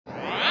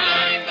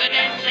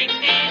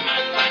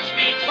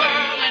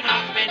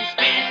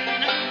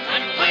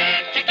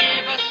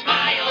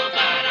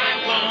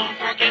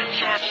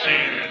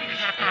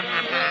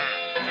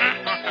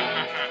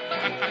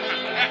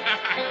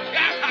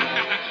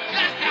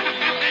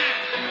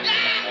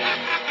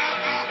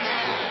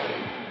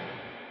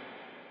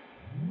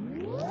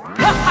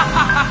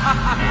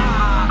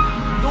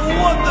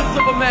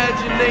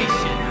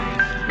imagination.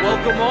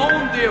 Welcome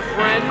home, dear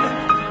friend.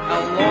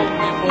 How long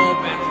we've all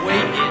been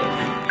waiting.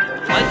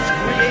 Let's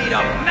create a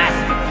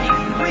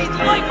masterpiece.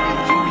 Breathe life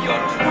into your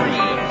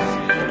dreams.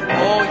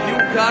 All you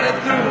gotta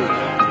do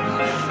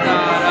is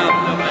start up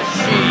the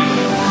machine.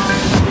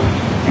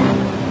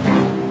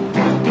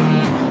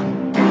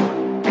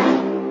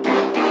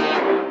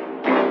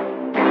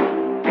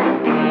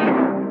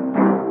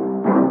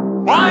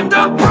 I'm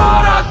the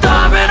product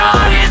of an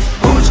artist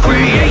whose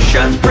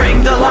creations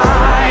bring to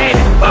light.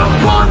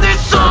 Upon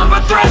this somber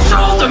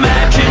threshold,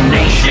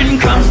 imagination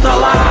comes to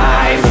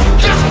life.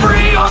 Just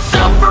free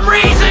yourself from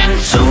reason,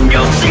 soon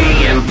you'll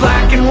see in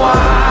black and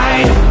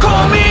white.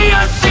 Call me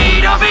a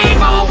seed of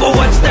evil, but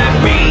what's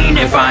that mean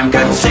if I'm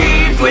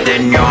conceived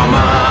within your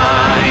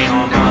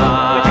mind?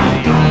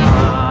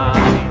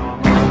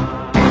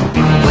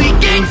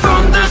 Leaking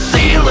from the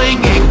ceiling,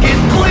 ink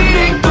is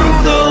bleeding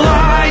through the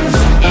lines.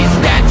 Is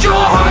that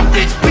your heart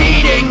that's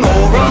beating,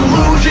 or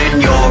illusion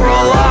you're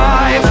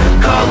alive?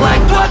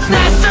 Collect what's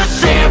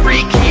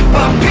necessary, keep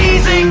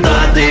appeasing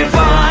the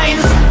divines.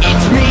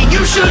 It's me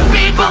you should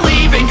be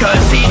believing, cause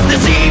he's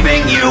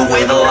deceiving you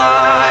with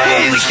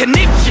lies. Holy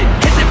conniption,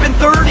 has it been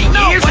 30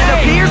 years? It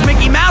appears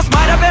Mickey Mouse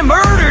might have been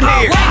murdered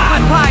here.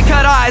 With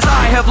pie-cut eyes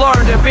I have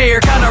learned to fear.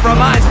 Kinda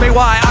reminds me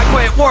why I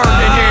quit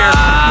working here.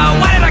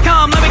 Why did I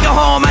come? Let me go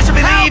home, I should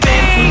be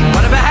leaving.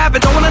 Whatever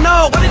happened, don't wanna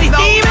know. What did he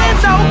demon?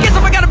 So guess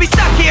if I gotta be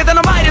stuck here, then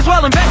I might as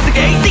well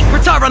investigate.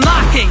 Secrets are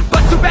unlocking,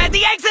 but too bad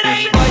the exit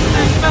ain't. Like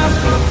this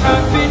mask of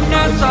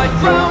happiness, I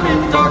drown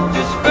in dark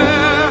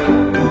despair.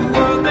 The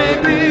world may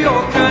be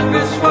your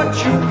canvas, what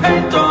you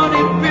paint on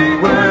it,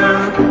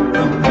 beware.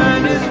 The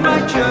pen is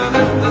mightier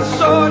than the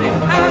sword, it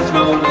has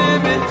no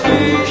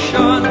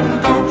limitation.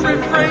 Don't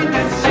refrain,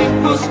 this ink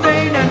will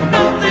stain and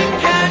nothing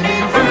can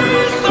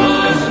erase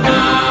us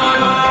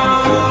now.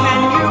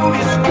 Can you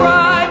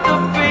describe the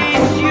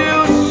face you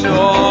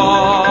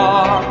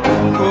saw?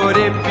 Could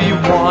it be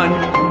one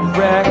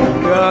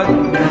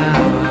recognized?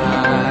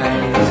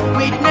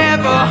 We'd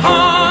never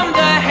harm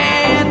the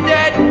hand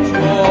that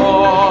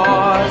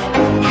draws.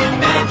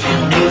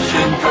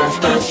 Imagination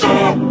cursed us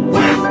all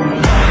with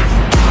life.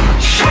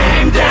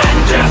 Shamed and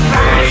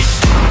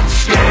defaced,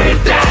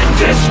 scathed and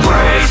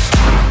disgraced,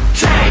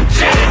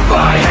 tainted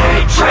by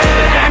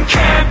hatred and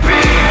can't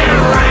be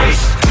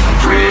erased.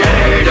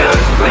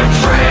 Creators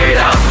betrayed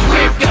us,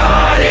 we've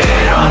got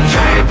it on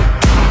tape.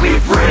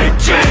 We've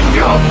written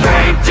your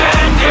fate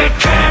and it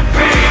can't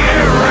be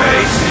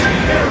erased.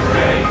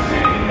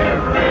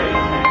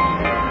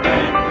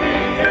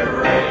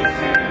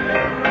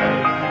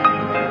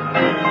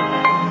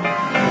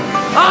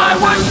 I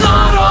was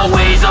not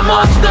always a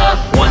monster,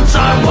 once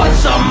I was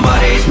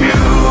somebody's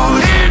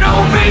muse.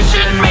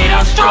 Innovation made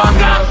us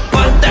stronger,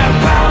 but that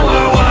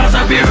power was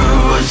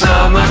abused.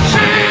 The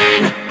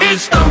machine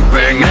is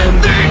thumping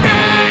and the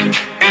ink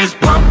is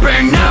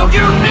pumping. Now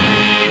you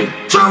need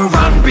to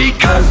run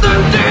because the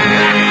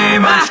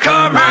demon's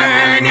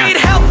coming. Need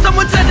help,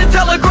 someone send a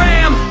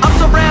telegram. I'm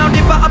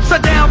surrounded by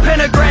upside down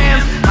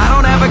pentagrams. I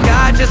don't have a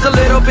guide, just a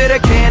little bit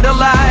of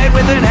candlelight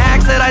with an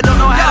axe that I don't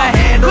know how to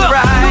handle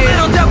right. The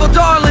little devil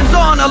darling's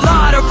on a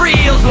lot of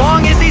reels.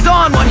 Long as he's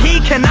on one, he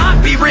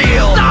cannot be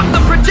real. Stop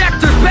the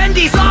projectors,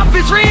 Bendy's off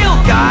his reel.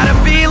 Got a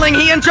feeling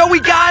he and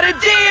Joey got a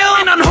deal.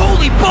 An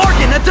unholy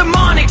bargain, a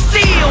demonic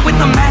seal, with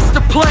a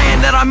master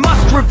plan that I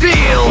must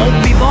reveal.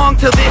 Won't be long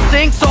till this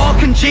ink's all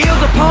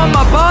congealed upon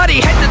my body,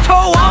 head to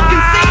toe all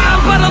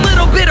concealed. But a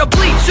little bit of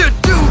bleach should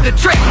do the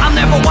trick. I'll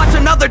never watch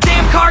another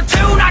damn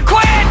cartoon, I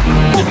quit.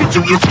 Look at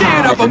you, you're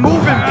scared of a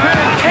moving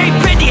pen. Hey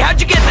Bendy,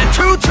 how'd you get the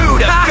tutu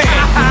to fit?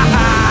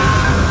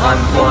 I'm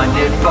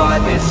blinded by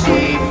this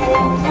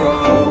evil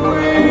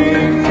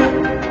growing.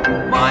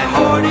 My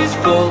heart is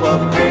full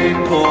of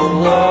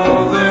people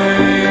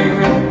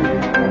loving,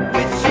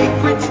 with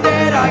secrets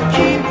that I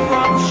keep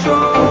from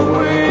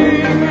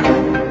showing.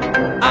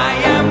 I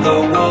am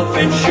the wolf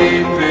in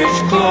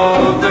sheepish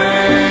clothing.